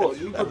nagira ngo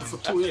niko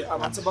dufutuye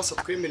abanze basa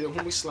twemerere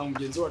nk'umuyisilamu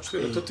mugenzi wacu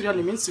twebwe turi hano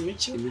iminsi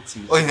mike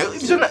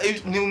ibyo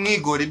ni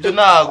mwigora ibyo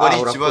ntago ari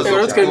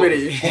ikibazo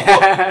twemereye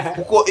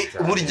kuko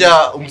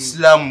burya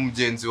umuyisilamu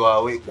mugenzi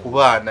wawe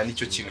kubana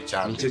nicyo kintu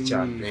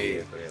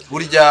cyane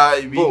burya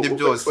ibindi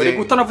byose uri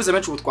gutanavuze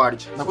benshi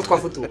ubutwarya nako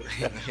twafutuye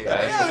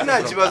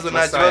nta kibazo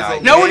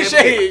nawe uri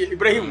Shehe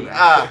Ibrahim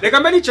reka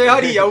mbe nicaye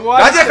hariya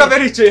najye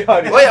kamere yicaye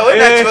hariya oya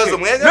nta kibazo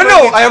mwenge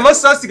no aya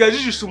masaha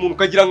sigajijisha umuntu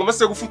kagira ngo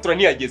amase gufutura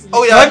ntiyageze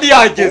kandi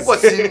yageze uko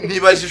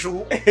nibajije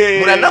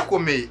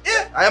muranakomeye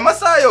aya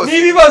masaha yose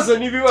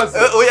nibibazo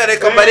oya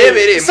reka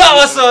mbarebere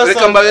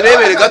reka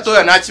mbarebere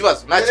gatoya nta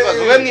kibazo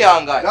we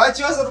mwihangane nta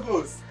kibazo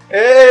rwose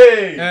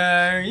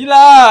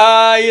ila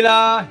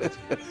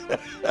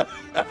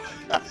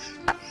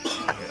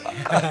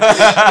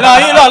La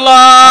ilaha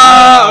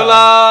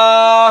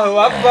Allahu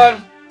akbar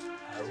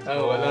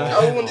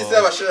ubundi se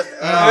abashaka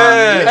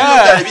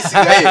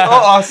bisigaye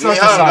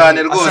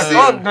ihangane rwose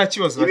nta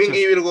kibazo ibi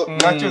ngibi rwo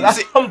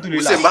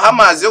alhamdulillah usemba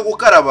amazi yo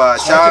gukaraba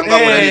cyangwa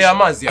muri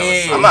amazi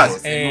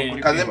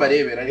kaze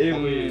barebera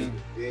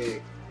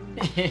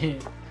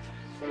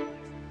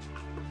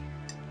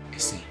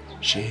ese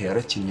Shehe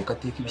yarakinnye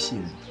kateka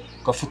ibishyimbo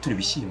gafutura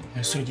ibishyimbo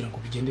ese ugira ngo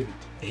bigende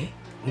bite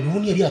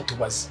umuntu yari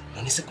yatubaza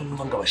none se ko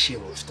numva ngo abashehe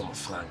bafite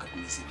amafaranga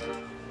mwiza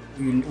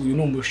uyu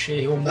ni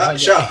umushehe wo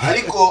muhajya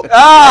ariko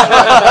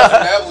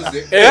yabuze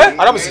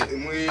arabuze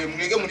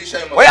mwege muri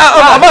shayi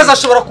amazi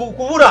ashobora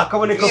kubura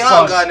akaboneka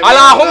kwa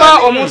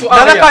alahuma umuntu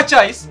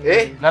nanakacayi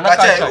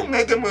nanakacayi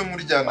mwege mu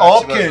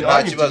muryango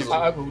nta kibazo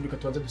reka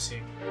tubanze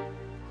dusenga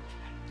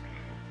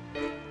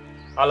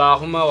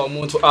Allahumma wa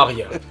muntu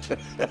arya.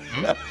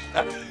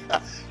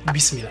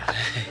 Bismillah.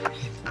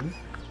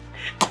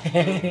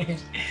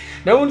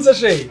 Nabundi se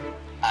shehe.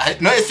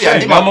 No ese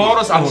yandi mama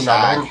worosa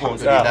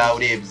ahunda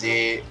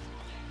urebye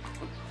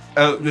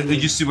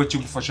igisibo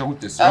kigufasha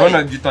gute se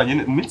urabona gitanye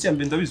iminsi ya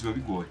mbere ndabizi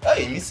bigoye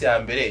iminsi ya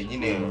mbere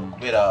nyine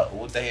kubera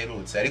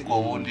ubudaherutse ariko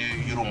ubundi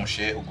yuri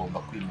umushehe ugomba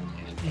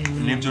kwimenyera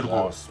nibyo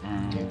rwose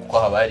kuko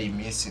haba hari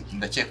iminsi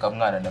ndakeka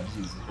mwana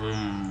nabyize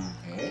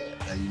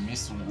hari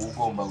iminsi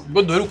ugomba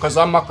ubwo duheruka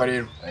zamaka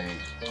rero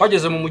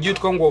twageze mu mujyi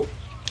witwa ngo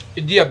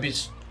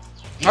Idiabis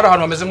hari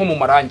ahantu hameze nko mu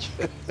marangi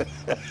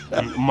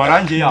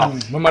amarangi yawo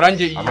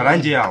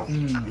amarangi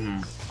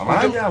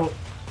yawo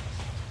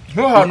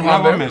nko ahantu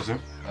hameze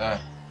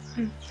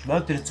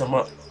bateretse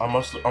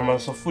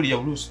amasafuriya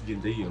buri wese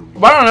ugenda yiyongera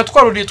barana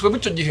twaruritswe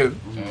gutyo gihe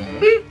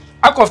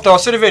ako afite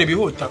abaseriveri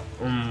bihuta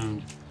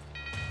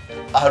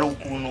hari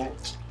ukuntu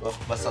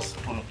basasa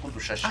utuntu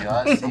tw'udushashi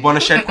hasi mbona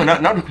shaka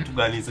nawe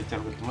kutuganiza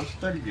cyangwa gutuma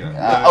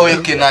tutarya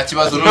oke nta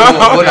kibazo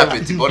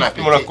bon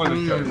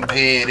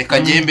appétit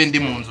reka ngembe ndi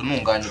mu nzu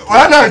ntunganye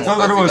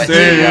nta rwose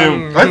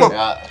ariko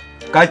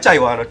kacyayi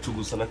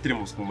waracugusa na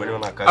Primus kumva niba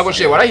nakazi abo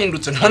she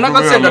warahindutse nta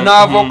nagasenda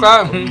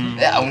navoka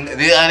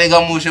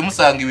arega muje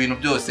musanga ibintu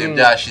byose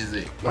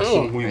byashize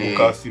nk'uyu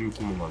mukafiri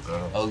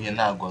kumumagara aho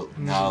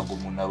ntago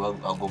umuntu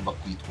agomba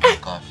kwitwa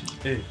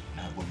mukafiri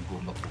ntago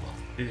bigomba kuba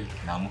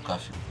nta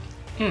mukafiri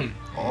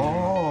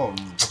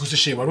akuze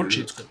she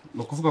warucitswe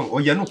no kuvuga ngo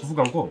oya no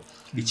kuvuga ngo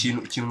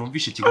ikintu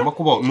numvishe kigomba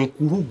kuba no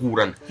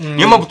kuhugurana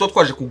niyo mpamvu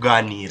twaje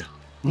kuganira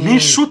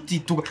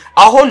n'inshuti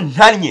aho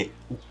ntanye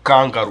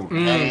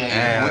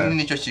ukangarura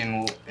nicyo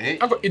kintu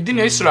ako idini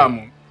ya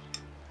Islamu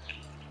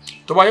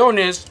tubayeho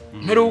neza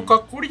mperuka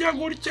kurya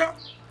gutya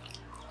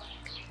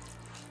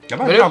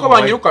mbere ko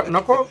banyiruka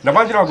nako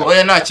nabangirago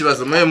oya nta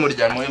kibazo mwe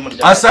murya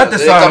asante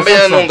sana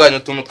kambe ntunganye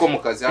utuntu two mu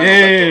kazi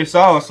hano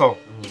sawa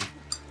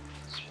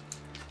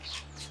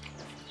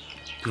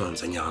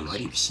tubanzanya ahantu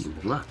hari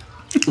ibishyimbo mwana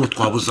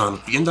utwabuzana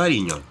kugenda hari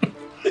inyama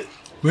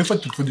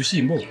wefata utwo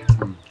dushyimbo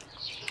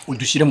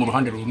udushyire mu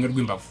ruhande rumwe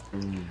rw'imbavu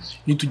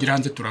nitugira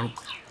hanze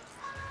turaruka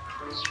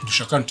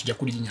dushaka tujya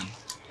kurya inyama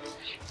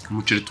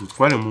umuceri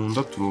tutware mu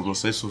nda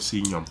turosa isosi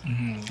y'inyama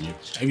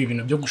ibi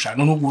bintu byo gushaka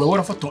n'ugura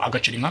warafata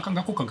agaceri nk'aka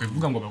ngako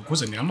kakavuga ngo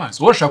bakuzanira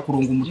amazi washaka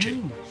kurunga umuceri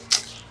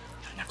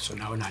nakso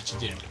nawe nta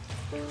kigenda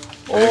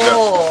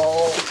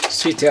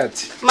sweetheart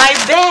my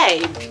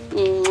babe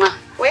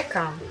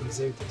welcome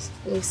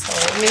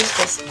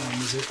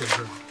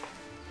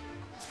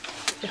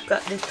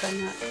reka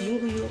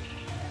yunguyu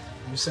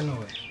bisa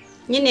nawe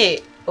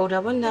nyine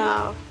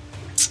urabona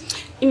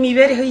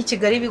imibereho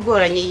y'Ikigali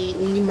bigoranye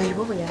ni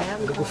mayibobo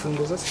yaranga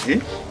gufunguza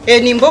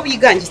ni imbobo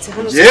yigangitse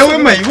hano yewe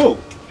mayibobo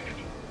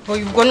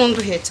ubwo nundi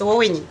uhetse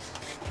wowe nyine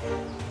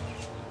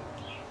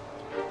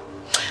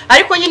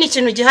ariko nyine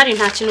ikintu gihari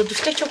nta kintu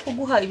dufite cyo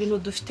kuguha ibintu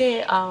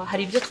dufite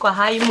hari ibyo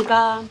twahaye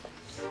imbwa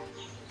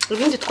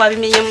ibindi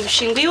twabimenye mu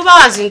bishinga iyo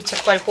bazindutse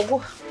twari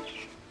kuguha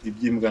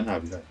iby'imbwa nta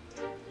bihari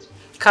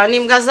kandi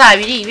imbwa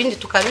zabiri ibindi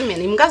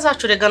tukabimena imbwa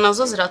zacu rega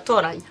nazo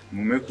ziratoranya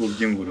mume ku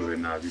by'ingurube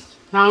nabiki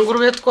nta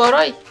ngurube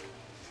tworoye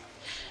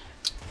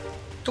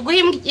tuguhe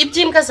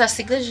iby'imbwa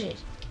zasigaje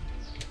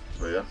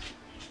oya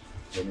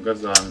imbwa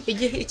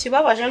zanjye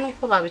ikibabaje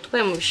nuko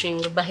babitwaye mu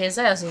bishinga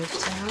baheza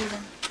yazindutse hanga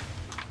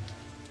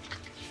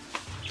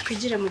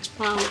twigire mu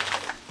gipangu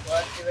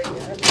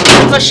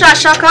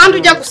bashasha kandi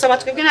ujya gusaba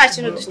twebwe nta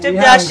kintu dufite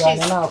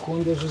byashize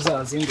nakunde ejo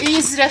uzazinde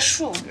iyi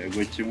zirashu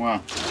yego kinywa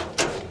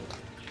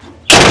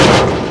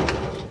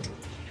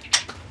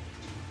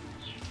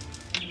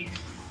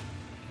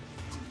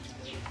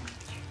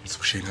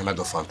ushenga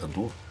n'agafanta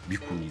do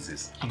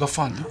bikunizeza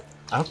agafanta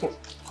ariko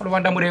ko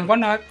Rwanda murengwa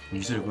nabi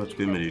nizere ko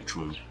twemereye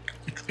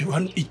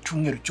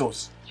icyumweru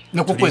cyose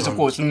nako kwezi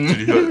kose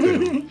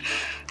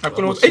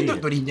akora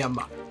dore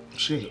inyama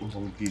shehe umva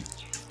mubwire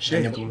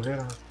shehe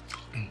tumhera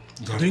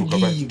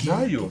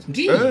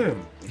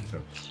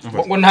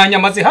ngo nta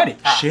nyama zihari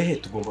shehe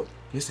tugomba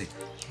yese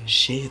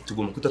shehe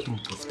tugomba kutatuma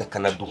profita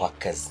kanaduha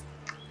akazi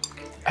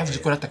avuze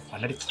ko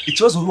ratakwana ariko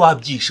ikibazo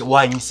wabyisha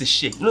wanyise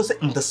shehe nose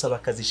ndasaba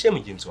akazi shehe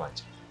mugenzi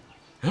wanjye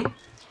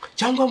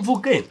cyangwa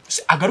mvuge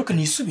agaruka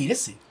nisubire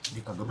se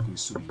bikagaruka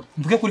nisubire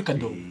mvuge kuri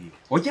kado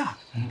oya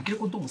mbwire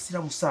ko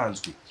ndubusira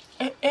musanzwe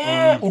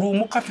uri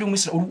umukafiri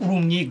w'umuyisilamu uri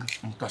umyiga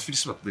umukafiri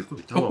se bakubwiye ko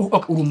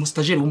bitabaho uri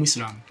umustajeri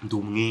w'umuyisilamu ndi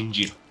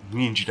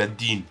umwinjira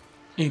dini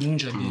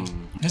mwinjira dini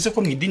nese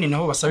ko mu idini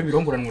nabo basaba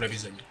ibirongoranwa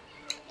urabizanye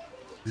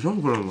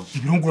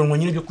ibirongoranwa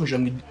nyine byo kwinjira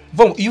mu idini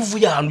mvuga iyo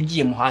uvuye ahantu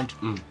ugiye mu handi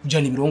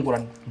ujyana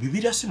ibirongoranwa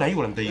bibiliya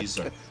sinayibona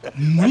ndayizana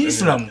muri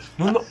isilamu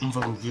none umva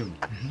ngubwire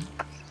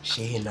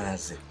shehe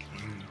naze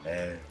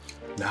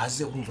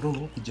urumva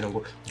noneho kugira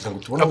ngo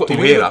tubone aho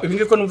tumuhera ibi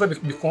ngiko numva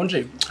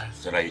bikonje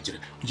zarayegera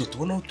kugira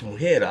tubone aho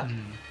tumuhera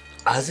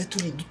aze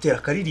dutera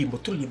akaririmbo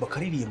turirimba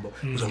akaririmbo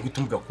kugira ngo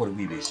tumvuga ko ari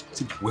wibeshye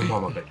we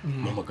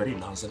mpamagare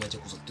naza najya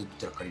kuza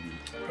dutera akaririmbo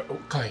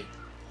kai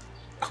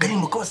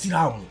akaririmbo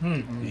k'abasilamu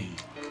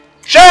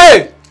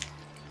Sheikh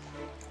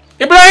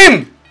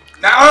Ibrahim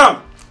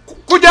naam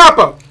kuja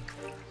hapa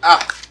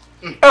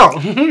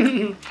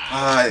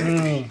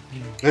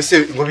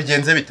Nese ngo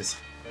bigenze bite se?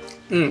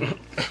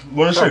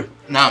 Bonashe.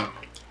 Naam.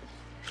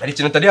 Hari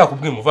ikintu atari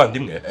yakubwiye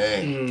umuvandimwe.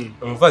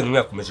 Umuvandimwe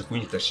yakomeje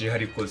kunyita shehe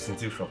ariko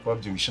sinzi ushobora kuba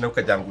byumvisha nako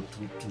kajya ngo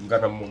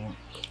tungana mu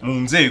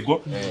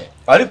nzego.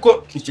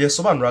 Ariko icyo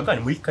yasobanuraga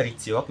ni muri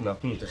quartier bakunda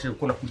kunyita shehe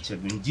kuko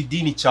nakurikirana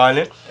igidini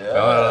cyane.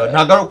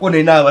 Ntago ari uko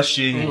ne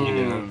nabashehe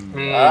nyine.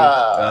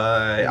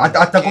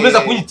 Atakomeza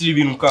kunyitira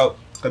ibintu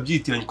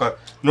kabyitiranye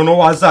none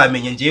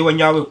wazamenye ngewe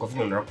nyawe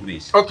ukavuga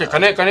narakubeshya. Okay,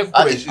 kane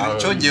kubeshya.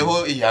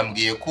 Cyongeyeho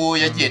yambwiye ko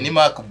yagiye ni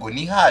mark ubwo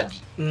ni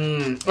haji.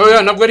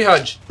 Oya nabwo ari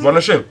haji.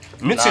 Bwana shehe,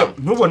 iminsi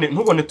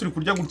ntubone turi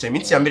kurya gutya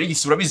iminsi ya mbere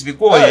y'Igisura bizi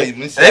bigoye.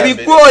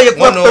 Bigoye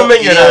kwa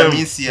kumenyera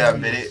iminsi ya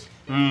mbere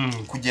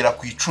kugera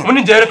ku 10.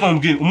 Muri ngiye reka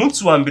mumbwire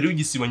umunsi wa mbere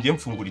w'Igisibo ngiye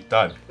mfungura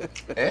itabi.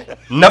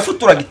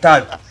 Nafuturaga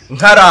itabi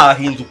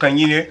ntarahinduka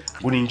nyine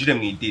ngo ninjire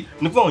mu idini.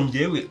 Nuvuga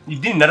ngewe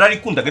idini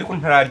nararikundaga ariko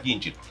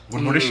ntararyinjira ngo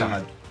ntoresha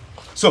hano.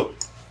 So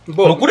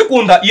nukuri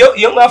kunda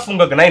iyo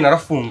mwafungaga naye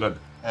narafungaga.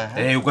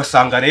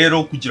 Ugasanga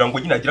rero kugira ngo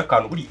nyine agira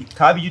akantu buri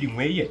itabi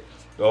yirinyweye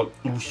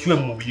ubushyuhe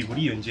mu mubiri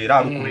buriyongera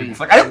arukure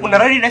gufata ariko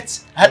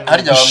narariretse.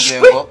 Harya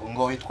bambwiye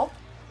ngo witwa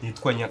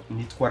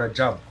nitwa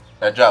Rajab.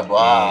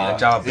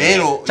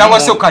 Rero cyangwa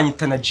se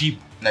ukanyita Najib.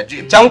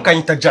 Cyangwa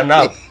ukanyita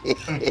Janab.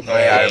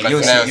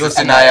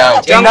 Yose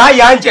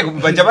nayanjye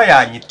bajya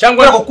bayanyita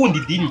cyangwa gukunda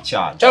idini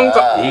cyane.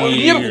 Cyangwa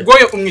niyo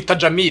kugoye umwita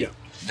Jamira.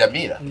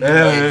 Jamira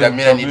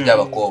ni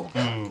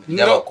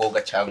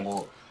iby'abakobwa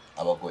cyangwa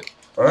abagore.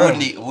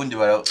 Ubundi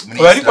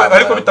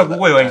ariko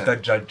bitakugoye wanyita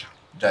Jaja.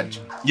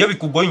 Iyo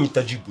bikugoye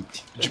nyita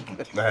Djibouti.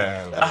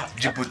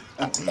 Djibouti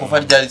kuva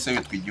ryari se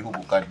witwa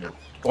igihugu kandi?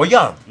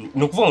 Oya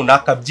nukuvuga ngo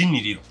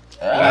nakabyiniriro.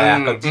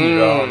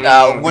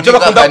 Ubwo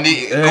bakunda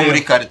ko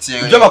muri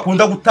quartier. Ibyo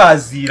bakunda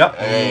gutazira.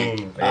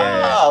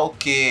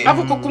 Okay.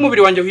 Avuga ko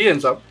umubiri wanjye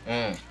wiyenza.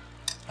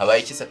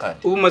 Habaye iki se kandi?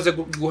 Ubu maze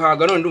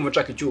guhaga none ndumva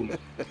nshaka icyuma.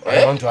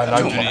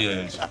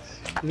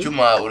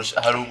 Cyuma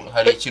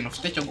hari ikintu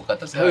ufite cyo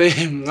gukata se?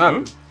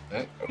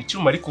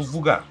 Icyuma ari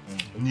kuvuga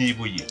ni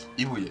ibuye.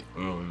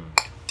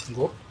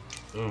 Ngo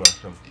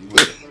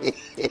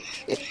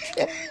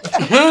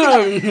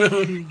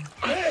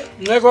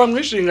Nego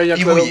mwishinga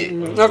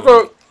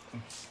nako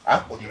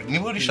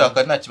niba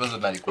urishaka nta kibazo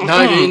nari ko.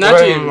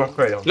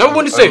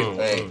 Nabundi se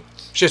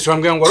Shese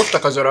wambwiye ngo warufite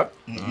akazora?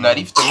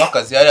 Nari mfite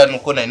akazi hariya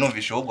nuko nari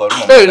numvishe ubwo wari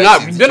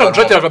ibyo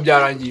nagushakiraga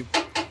byarangiye.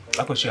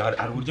 Ako she hari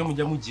uburyo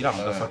mujya mugira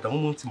mugafata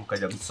nk'umunsi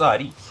mukajya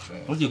gusari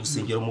mugiye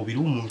gusengera umubiri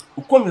w'umuntu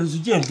ukomeza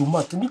ugenda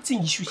umata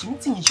mitsingishyushye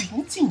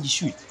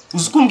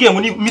uzikumbwiye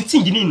ngo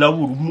mitsingi ni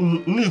naburu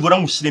mwibora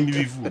mushyiremo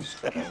ibivuzo.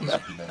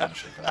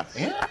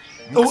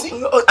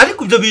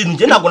 Ariko ibyo bintu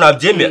nge ntago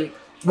nabyemera.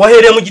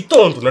 Wahereye mu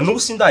gitondo na n'ubu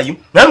sindayimo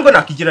ntabwo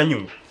nakigira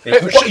nyuma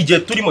kuko igihe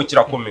turimo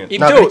kirakomera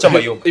ntabwo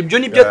cy'amayoga. Ibyo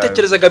nibyo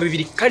yatekerezaga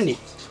 2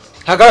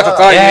 Hagaraka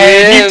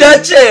kanya.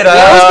 Nitacera.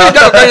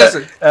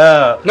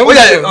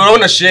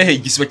 Urabona shehe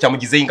Igisibo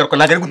cyamugize ingaruka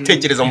ntago ari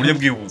gutekereza mu buryo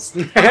bwihuse.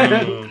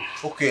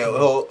 Okay,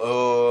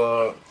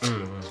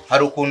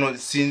 hari ukuntu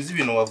sinzi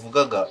ibintu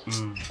wavugaga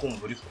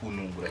kumva uri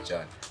kunungura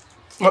cyane.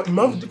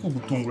 Impamvu ndi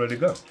kugutungura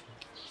rega.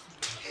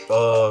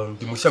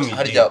 Ndi mushya mwite.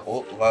 Harya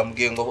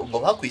bambwiye ngo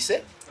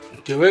bakwise?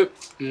 Tewe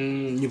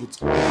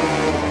nyibutse.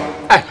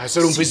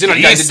 Hasoro umva izina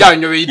ryanjye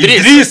ryanyoye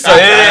Idrissa.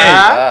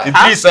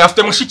 Idrissa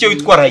afite mushike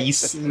witwa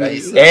Raisa.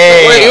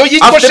 Yo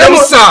yitwa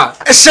Shamsa.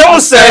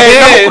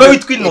 Nakuru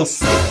witwa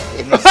Inosa.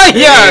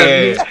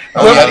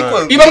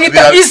 Iba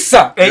mwita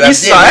Isa.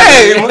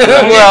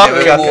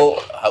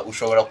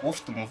 Ushobora kuba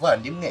ufite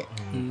umuvandimwe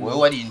wewe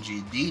warinjiye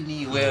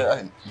idini we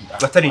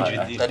atarinjiye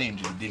idini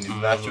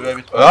ntacyo biba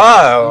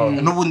bitwa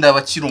n'ubundi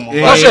abakira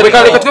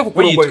umuvandimwe reka twe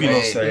kukurungwa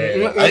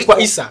ariko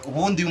Isa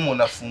ubundi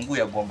umuntu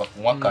afunguye agomba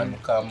kunywa akantu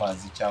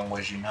k'amazi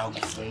cyangwa ji ntago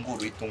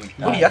ufungura uhita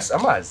buriya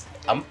amazi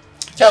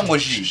cyangwa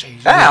ji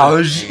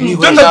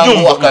nibyo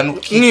ndabyumva akantu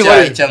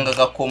k'icyayi cyangwa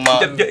agakoma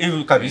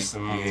kabisa.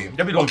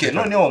 Okay,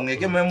 noneho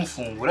mwegeme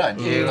mufungura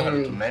ngiye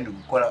hari tunandi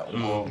gukora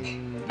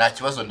nta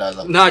kibazo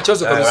ndaza nta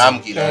kibazo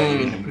barambwira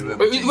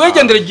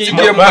wegendere igiye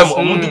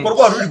mu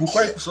dukorwa ruri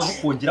gukora ikuso no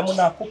kongeramo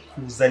nako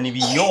kuzana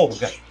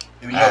ibinyobwa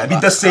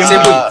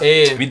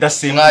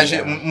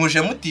bidasembuye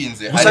muje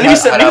mutinze gusa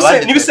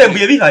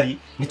nibisembuye bihari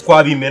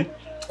nitwabimena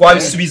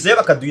twabisubizayo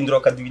bakaduhindura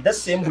bakaduha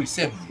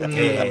ibidasembuye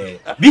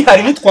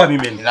bihari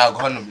nitwabimena ntago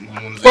hano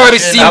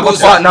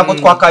twabisimbuza ntabwo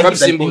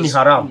twakangiza ni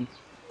haramu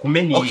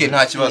kumenya. Okay,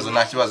 nta kibazo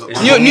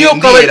niyo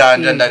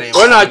kaberanja ndareba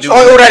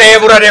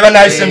urareba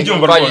nahise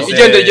mbyumva rwose.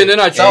 Igende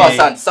nta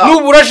kibazo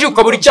nuburaje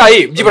ukabura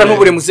icyayi byibura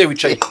nubure muze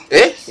wicaye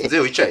muze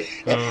wicaye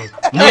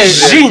ni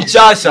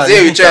jincyashya muze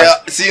wicaye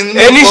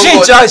ni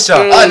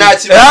jincyashya nta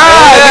kibazo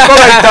niko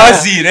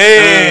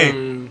bayitazire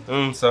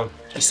so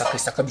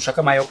isa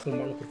kadushaka mayo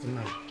kumva no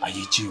kurumana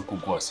ayikiye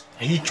kugwaza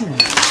ayicyuma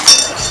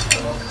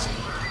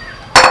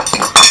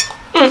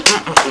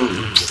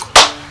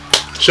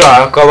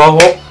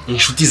shakabaho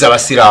inshuti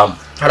z'abasilamu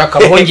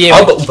harakabaho ngiye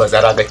ahubwo umva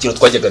zaragakiro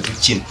twajyaga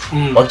dukina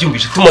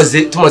wabyumvise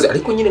tumaze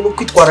ariko nyine no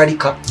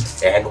kwitwararika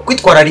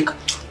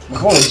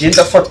ngo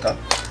ngenda fata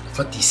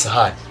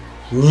isahani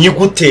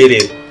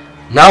nyiguterera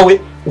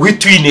nawe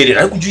uhita uyinerera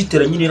ariko ujye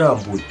uyitera nyine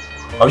irambuye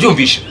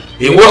wabyumvishe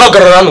wowe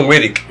hagarara hano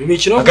nkwereke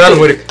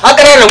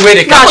hagarara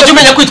nkwereke ujye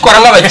umenya kwitwara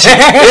nk'abakina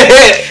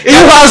iyo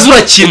uhaze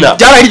urakina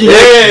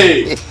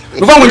byarahiye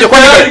uvuga ngo njye kwa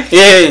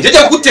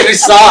njye gutera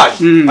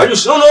isahani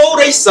ariko noneho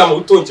urayisama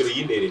utongera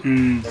uyinerere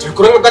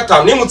tubikora nka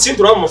gatanu niyo mutsinda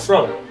uraba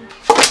amafaranga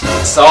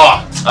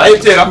sawa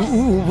arayitera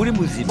uri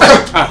muzima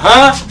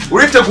aha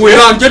uriteguye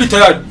nanjye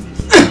bitayari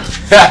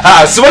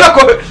sibona ko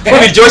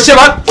biryoshye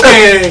ba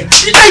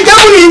ijya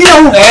munihingira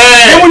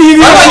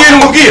ahubwo abanyine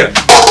mubwira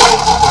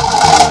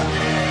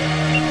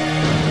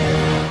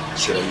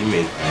shyira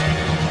y'imena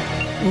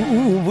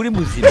uri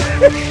muzima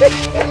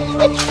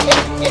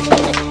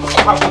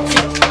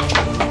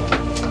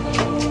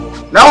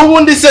naho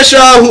ubundi se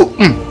shahu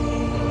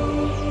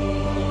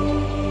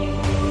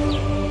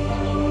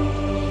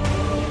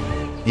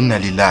inna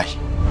lillahi